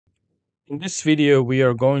In this video, we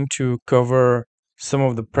are going to cover some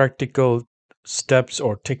of the practical steps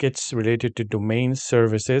or tickets related to domain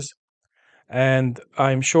services. And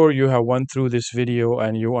I'm sure you have went through this video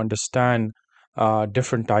and you understand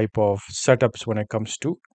different type of setups when it comes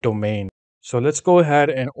to domain. So let's go ahead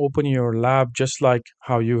and open your lab just like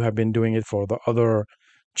how you have been doing it for the other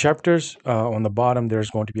chapters. On the bottom,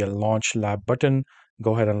 there's going to be a launch lab button.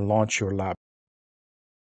 Go ahead and launch your lab.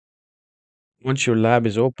 Once your lab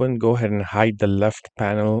is open, go ahead and hide the left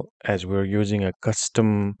panel as we're using a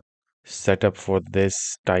custom setup for this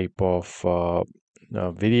type of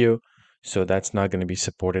video. So that's not going to be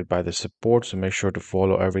supported by the support. So make sure to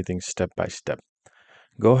follow everything step by step.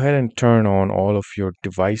 Go ahead and turn on all of your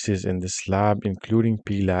devices in this lab, including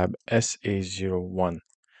PLAB SA01.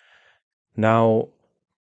 Now,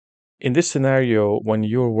 in this scenario, when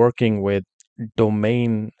you're working with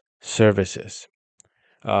domain services,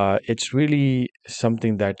 it's really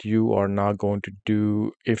something that you are not going to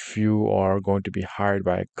do if you are going to be hired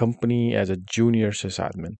by a company as a junior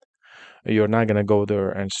sysadmin. You're not going to go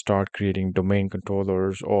there and start creating domain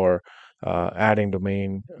controllers or adding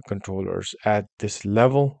domain controllers at this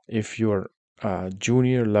level if you're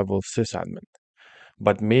junior level sysadmin.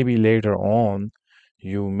 But maybe later on,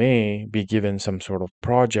 you may be given some sort of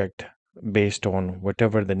project based on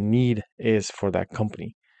whatever the need is for that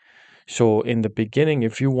company. So in the beginning,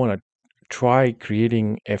 if you want to try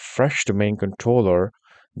creating a fresh domain controller,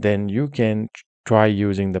 then you can try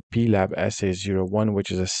using the PLAB SA01, which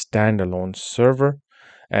is a standalone server.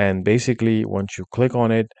 And basically, once you click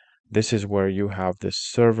on it, this is where you have this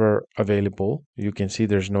server available. You can see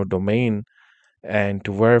there's no domain. And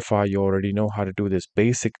to verify, you already know how to do this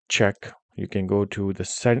basic check. You can go to the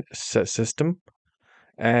system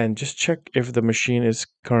and just check if the machine is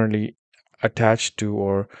currently attached to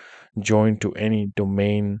or joined to any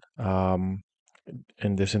domain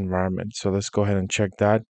in this environment. So let's go ahead and check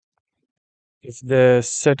that. If the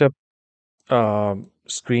setup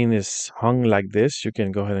screen is hung like this, you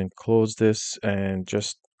can go ahead and close this and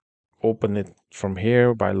just open it from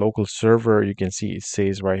here by local server. You can see it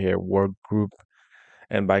says right here work group,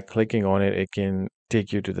 and by clicking on it, it can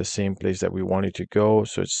take you to the same place that we want it to go.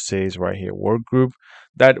 So it says right here work group.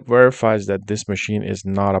 That verifies that this machine is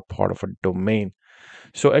not a part of a domain.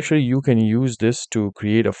 So actually you can use this to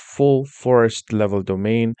create a full forest level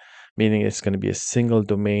domain, meaning it's going to be a single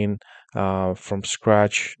domain from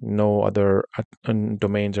scratch. No other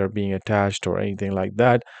domains are being attached or anything like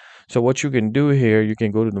that. So what you can do here, you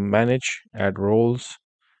can go to the manage, add roles,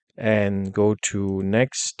 and go to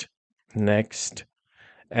next, next.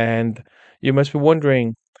 And you must be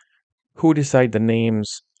wondering, who decide the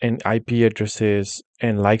names and IP addresses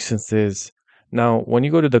and licenses. Now, when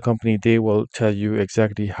you go to the company, they will tell you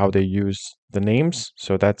exactly how they use the names.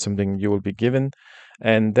 So that's something you will be given.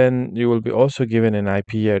 And then you will be also given an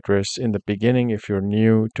IP address in the beginning if you're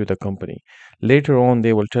new to the company. Later on,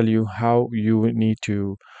 they will tell you how you need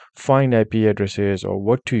to find IP addresses or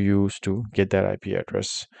what to use to get that IP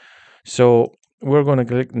address. So we're going to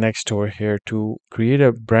click next over here to create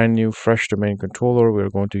a brand new fresh domain controller. We're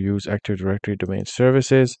going to use Active Directory Domain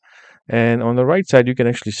Services. And on the right side, you can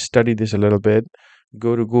actually study this a little bit.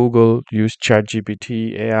 Go to Google, use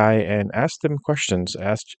ChatGPT, AI, and ask them questions.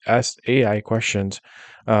 Ask AI questions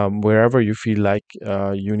wherever you feel like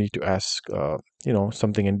you need to ask,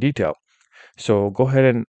 something in detail. So go ahead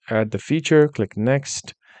and add the feature, click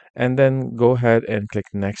next, and then go ahead and click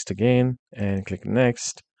next again, and click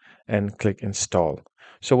next, and click install.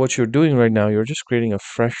 So what you're doing right now, you're just creating a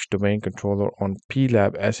fresh domain controller on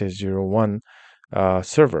PLAB SA01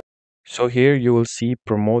 server. So here you will see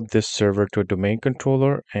promote this server to a domain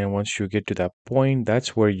controller. And once you get to that point,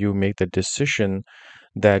 that's where you make the decision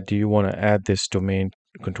that do you want to add this domain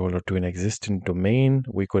controller to an existing domain.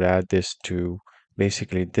 We could add this to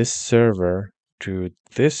basically this server to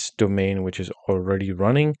this domain, which is already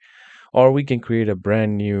running, or we can create a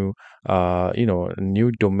brand new a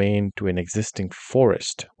new domain to an existing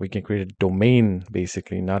forest. We can create a domain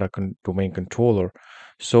basically, not a domain controller.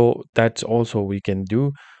 So that's also we can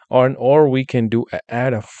do, or we can do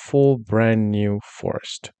add a full brand new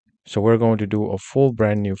forest. So we're going to do a full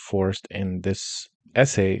brand new forest in this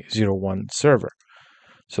SA01 server.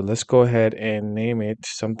 So let's go ahead and name it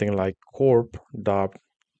something like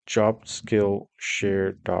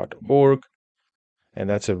corp.jobskillshare.org, and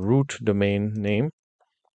that's a root domain name.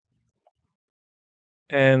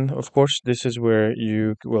 And of course, this is where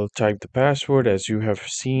you will type the password as you have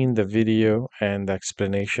seen the video and the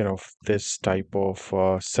explanation of this type of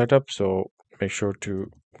setup. So make sure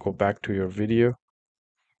to go back to your video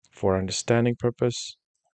for understanding purpose.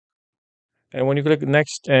 And when you click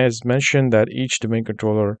next, as mentioned, that each domain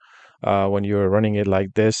controller when you're running it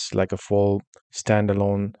like this, like a full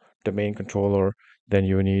standalone domain controller, then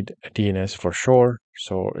you need a DNS for sure.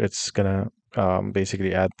 So it's gonna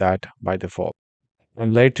basically add that by default.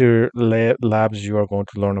 And later labs, you are going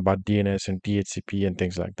to learn about DNS and DHCP and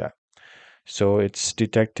things like that. So it's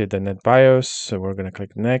detected the NetBIOS. So we're going to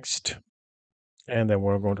click next, and then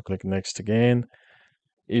we're going to click next again.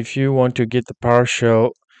 If you want to get the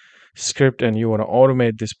PowerShell script and you want to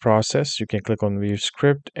automate this process, you can click on view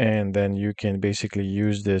script, and then you can basically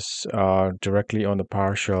use this directly on the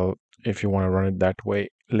PowerShell if you want to run it that way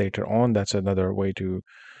later on. That's another way to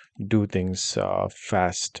do things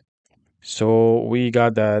fast. So we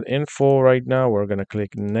got that info right now. We're going to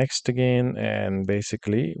click next again, and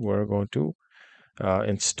basically we're going to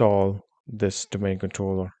install this domain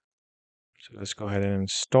controller. So let's go ahead and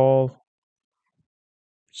install.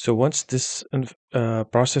 So once this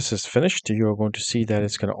process is finished, you're going to see that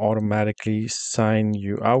it's going to automatically sign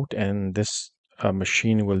you out, and this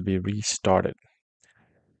machine will be restarted.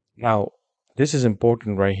 Now, this is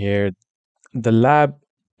important right here. The lab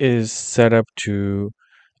is set up to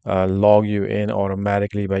log you in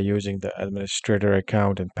automatically by using the administrator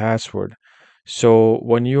account and password. So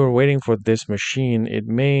when you are waiting for this machine, it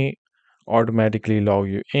may automatically log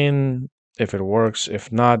you in if it works.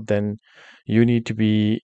 If not, then you need to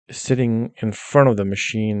be sitting in front of the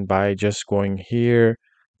machine by just going here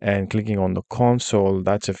and clicking on the console.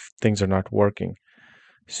 That's if things are not working.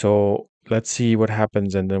 So let's see what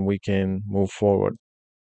happens and then we can move forward.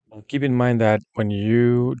 Keep in mind that when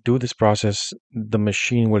you do this process, the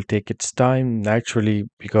machine will take its time naturally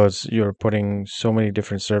because you're putting so many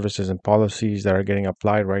different services and policies that are getting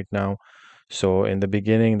applied right now. So in the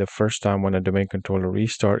beginning, the first time when a domain controller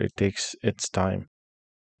restart, it takes its time.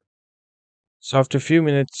 So after a few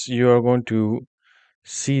minutes, you are going to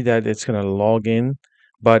see that it's going to log in.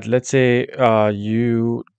 But let's say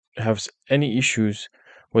you have any issues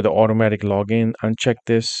with the automatic login, uncheck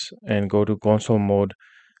this and go to console mode,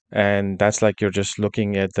 and that's like you're just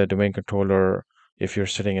looking at the domain controller. If you're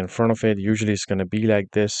sitting in front of it, usually it's going to be like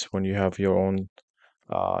this when you have your own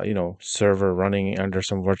server running under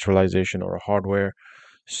some virtualization or hardware.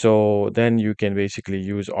 So then you can basically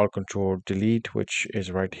use alt control delete, which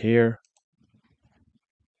is right here,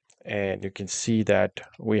 and you can see that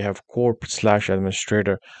we have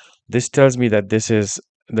corp/administrator. This tells me that this is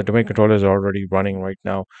the domain controller is already running right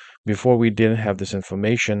now. Before we didn't have this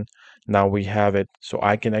information, now we have it. So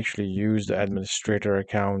I can actually use the administrator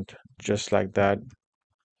account just like that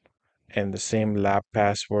and the same lab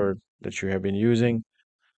password that you have been using.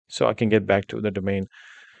 So I can get back to the domain.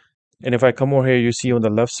 And if I come over here, you see on the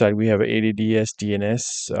left side, we have ADDS,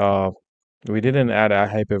 DNS. We didn't add a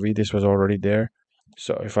Hyper-V, this was already there.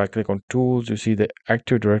 So if I click on tools, you see the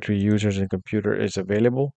Active Directory users and computer is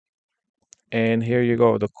available. And here you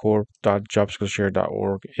go, the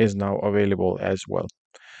core.jobskillshare.org is now available as well.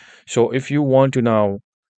 So if you want to now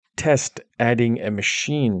test adding a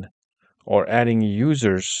machine or adding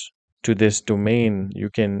users to this domain, you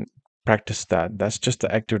can practice that. That's just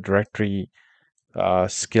the Active Directory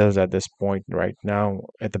skills at this point right now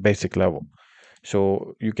at the basic level.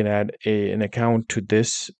 So you can add an account to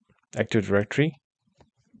this Active Directory,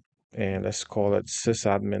 and let's call it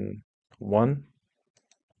SysAdmin 1.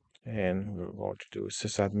 And we're going to do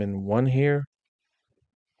SysAdmin 1 here,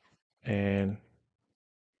 and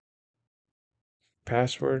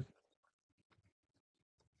password.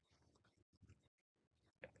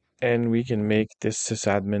 And we can make this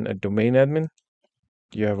sysadmin a domain admin.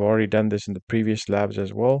 You have already done this in the previous labs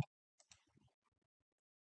as well.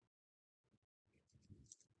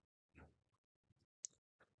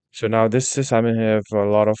 So now this sysadmin have a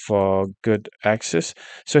lot of good access.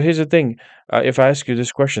 So here's the thing. If I ask you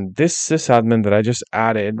this question, this sysadmin that I just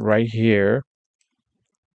added right here,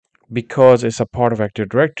 because it's a part of Active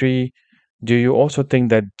Directory, do you also think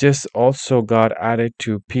that this also got added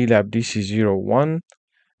to plab DC01?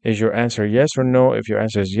 Is your answer yes or no? If your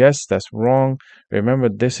answer is yes, that's wrong. Remember,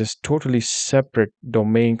 this is totally separate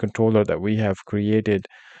domain controller that we have created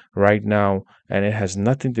right now, and it has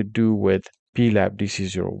nothing to do with plab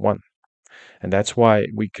DC01. And that's why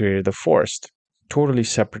we created the forest, totally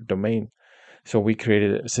separate domain. So we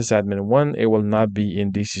created sysadmin 1. It will not be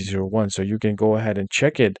in DC01. So you can go ahead and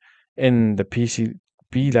check it in the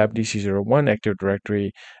plab DC01 Active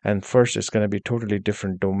Directory. And first, it's going to be totally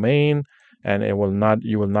different domain, and it will not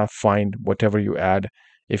you will not find whatever you add.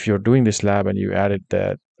 If you're doing this lab and you added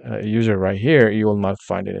that user right here, you will not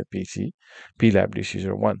find it at plab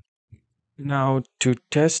DC01. Now, to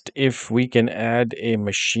test if we can add a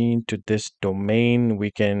machine to this domain, we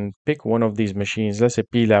can pick one of these machines. Let's say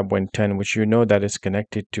plab 110, which you know that is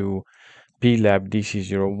connected to plab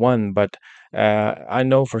dc01, but I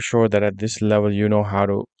know for sure that at this level you know how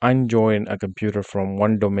to unjoin a computer from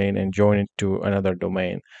one domain and join it to another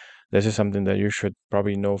domain. This is something that you should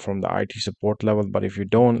probably know from the IT support level, but if you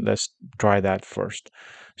don't, let's try that first.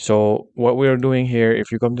 So what we're doing here, if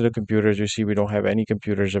you come to the computers, you see we don't have any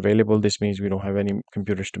computers available. This means we don't have any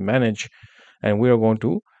computers to manage, and we are going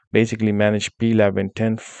to basically manage plab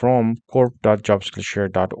intent from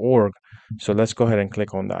corp.jobskillshare.org. So let's go ahead and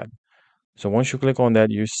click on that. So once you click on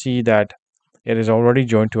that, you see that it is already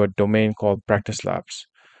joined to a domain called Practice Labs.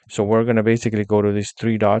 So we're going to basically go to these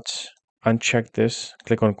three dots, uncheck this,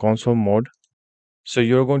 click on console mode. So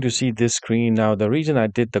you're going to see this screen. Now, the reason I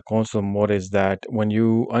did the console mode is that when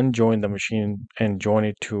you unjoin the machine and join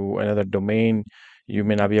it to another domain, you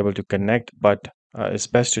may not be able to connect, but it's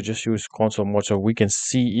best to just use console mode so we can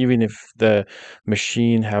see even if the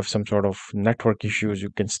machine have some sort of network issues,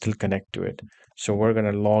 you can still connect to it. So we're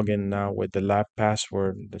going to log in now with the lab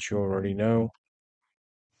password that you already know.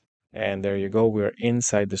 And there you go. We're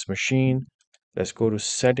inside this machine. Let's go to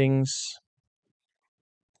settings.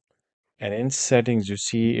 And in settings, you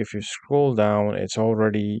see if you scroll down, it's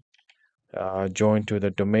already joined to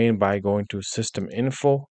the domain by going to system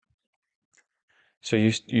info. So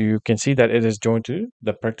you can see that it is joined to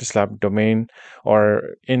the practice lab domain,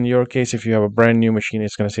 or in your case, if you have a brand new machine,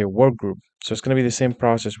 it's going to say work group. So it's going to be the same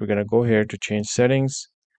process. We're going to go here to change settings,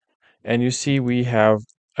 and you see we have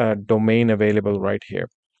a domain available right here.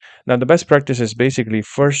 Now, the best practice is basically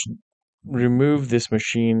first remove this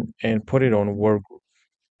machine and put it on work group.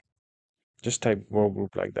 Just type work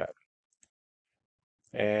group like that.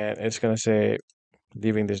 And it's going to say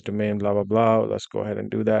leaving this domain, blah, blah, blah. Let's go ahead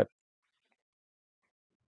and do that.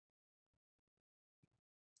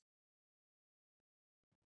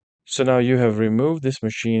 So now you have removed this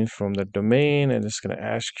machine from the domain and it's going to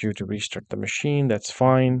ask you to restart the machine. That's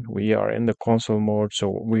fine. We are in the console mode, so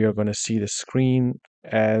we are going to see the screen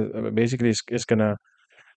as basically it's going to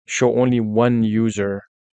show only one user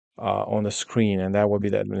on the screen, and that will be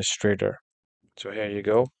the administrator. So here you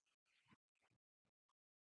go.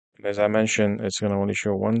 As I mentioned, it's going to only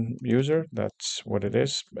show one user. That's what it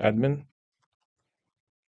is, admin.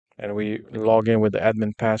 And we log in with the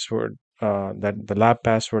admin password. That the lab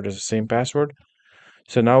password is the same password.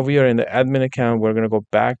 So now we are in the admin account. We're going to go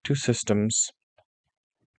back to systems.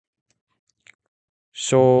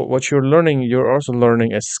 So what you're also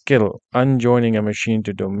learning a skill, unjoining a machine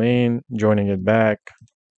to domain, joining it back.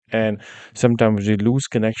 And sometimes we lose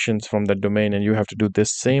connections from the domain and you have to do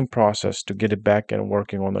this same process to get it back and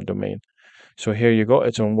working on the domain. So here you go.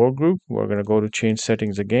 It's on work group. We're going to go to change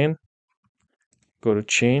settings again. Go to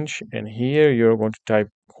change, and here you're going to type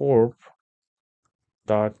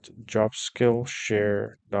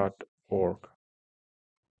corp.jobskillshare.org.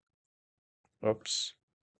 Oops,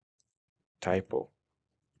 typo.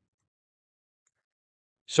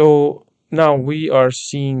 So now we are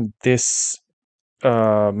seeing this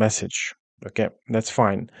message. Okay, that's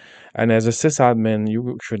fine. And as a sysadmin,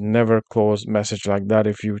 you should never close message like that.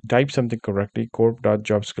 If you type something correctly,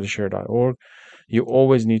 corp.jobskillshare.org, you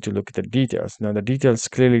always need to look at the details. Now, the details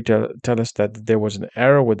clearly tell us that there was an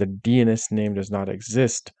error where the DNS name does not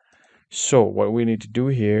exist. So what we need to do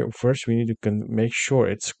here, first we need to make sure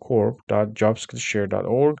it's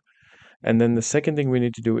corp.jobskillshare.org. And then the second thing we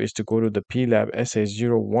need to do is to go to the plab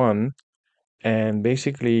SA01 and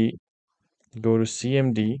basically go to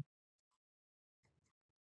CMD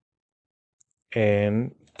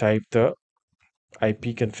and type the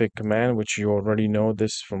ipconfig command, which you already know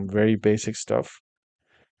this from very basic stuff.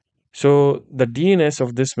 So the DNS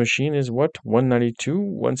of this machine is what?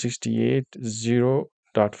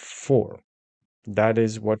 192.168.0.4. That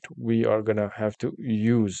is what we are gonna have to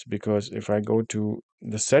use, because if I go to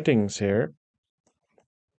the settings here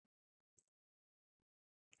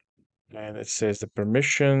and it says the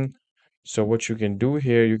permission, so what you can do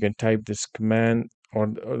here, you can type this command,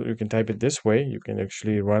 or you can type it this way. You can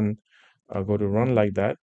actually run, go to run like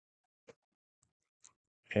that,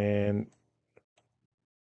 and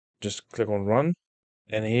just click on run.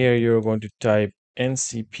 And here you're going to type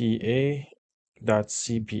ncpa.cpl.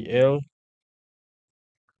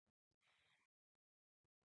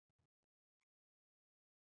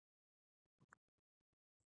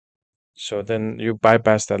 So then you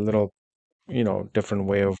bypass that little, different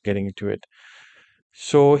way of getting to it.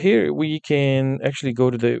 So here we can actually go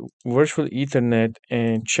to the virtual Ethernet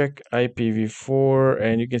and check IPv4,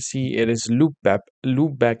 and you can see it is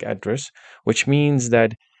loopback address, which means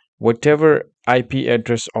that whatever IP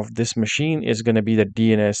address of this machine is going to be the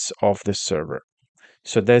DNS of this server.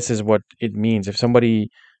 So this is what it means. If somebody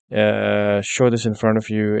show this in front of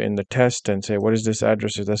you in the test and say, what is this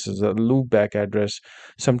address? So this is a loopback address.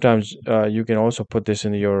 Sometimes you can also put this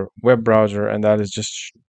in your web browser, and that is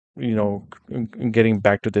just, getting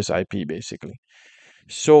back to this IP basically.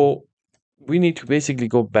 So we need to basically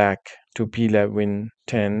go back to plabwin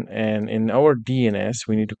 10, and in our DNS,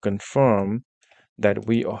 we need to confirm that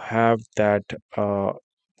we have that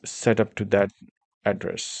set up to that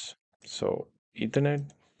address. So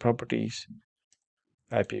Ethernet properties,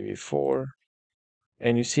 IPv4,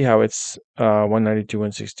 and you see how it's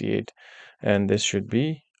 192.168, and this should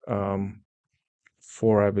be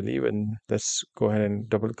 4, I believe, and let's go ahead and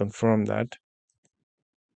double confirm that.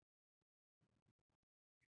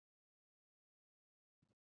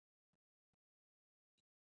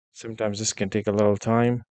 Sometimes this can take a little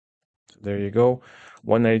time. So there you go.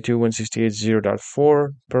 192.168.0.4.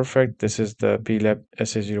 Perfect. This is the plab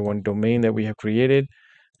SA01 domain that we have created.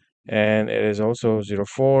 And it is also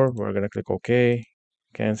 04. We're going to click OK,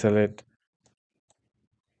 cancel it,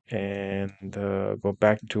 and go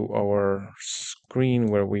back to our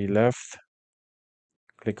screen where we left.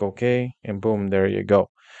 Click OK, and boom, there you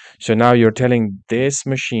go. So now you're telling this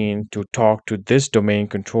machine to talk to this domain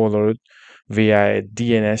controller via a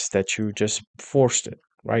DNS that you just forced it,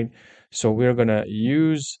 right? So we're going to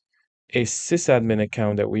use a sysadmin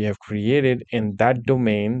account that we have created in that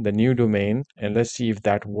domain, the new domain, and let's see if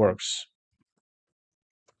that works.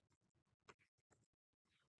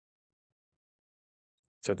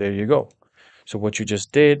 So there you go. So what you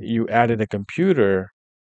just did, you added a computer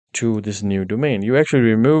to this new domain. You actually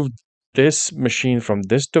removed this machine from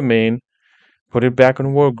this domain, put it back on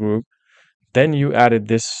workgroup, then you added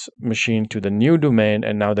this machine to the new domain,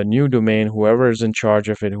 and now the new domain, whoever is in charge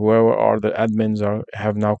of it, whoever are the admins are,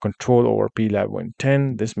 have now control over plabwin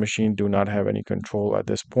 10. This machine do not have any control at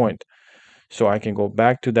this point. So I can go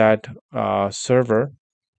back to that server,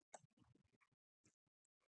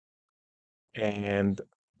 and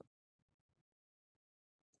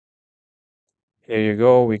here you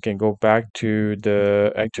go. We can go back to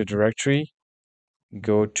the Active Directory,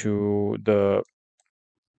 go to the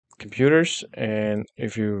computers, and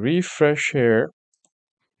if you refresh here,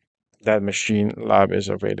 that machine lab is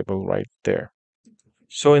available right there.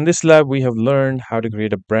 So in this lab, we have learned how to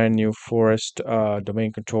create a brand new forest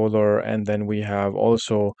domain controller, and then we have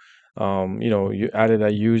also, you added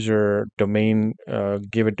a user domain,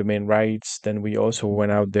 give it domain rights. Then we also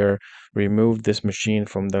went out there, removed this machine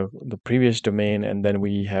from the previous domain, and then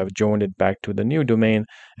we have joined it back to the new domain,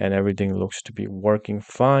 and everything looks to be working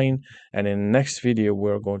fine. And in the next video,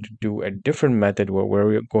 we're going to do a different method where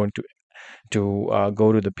we're going to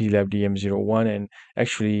go to the plab dm01 and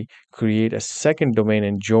actually create a second domain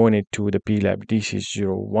and join it to the plab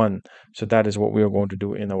dc01. So that is what we are going to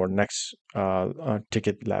do in our next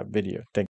ticket lab video. Thank you.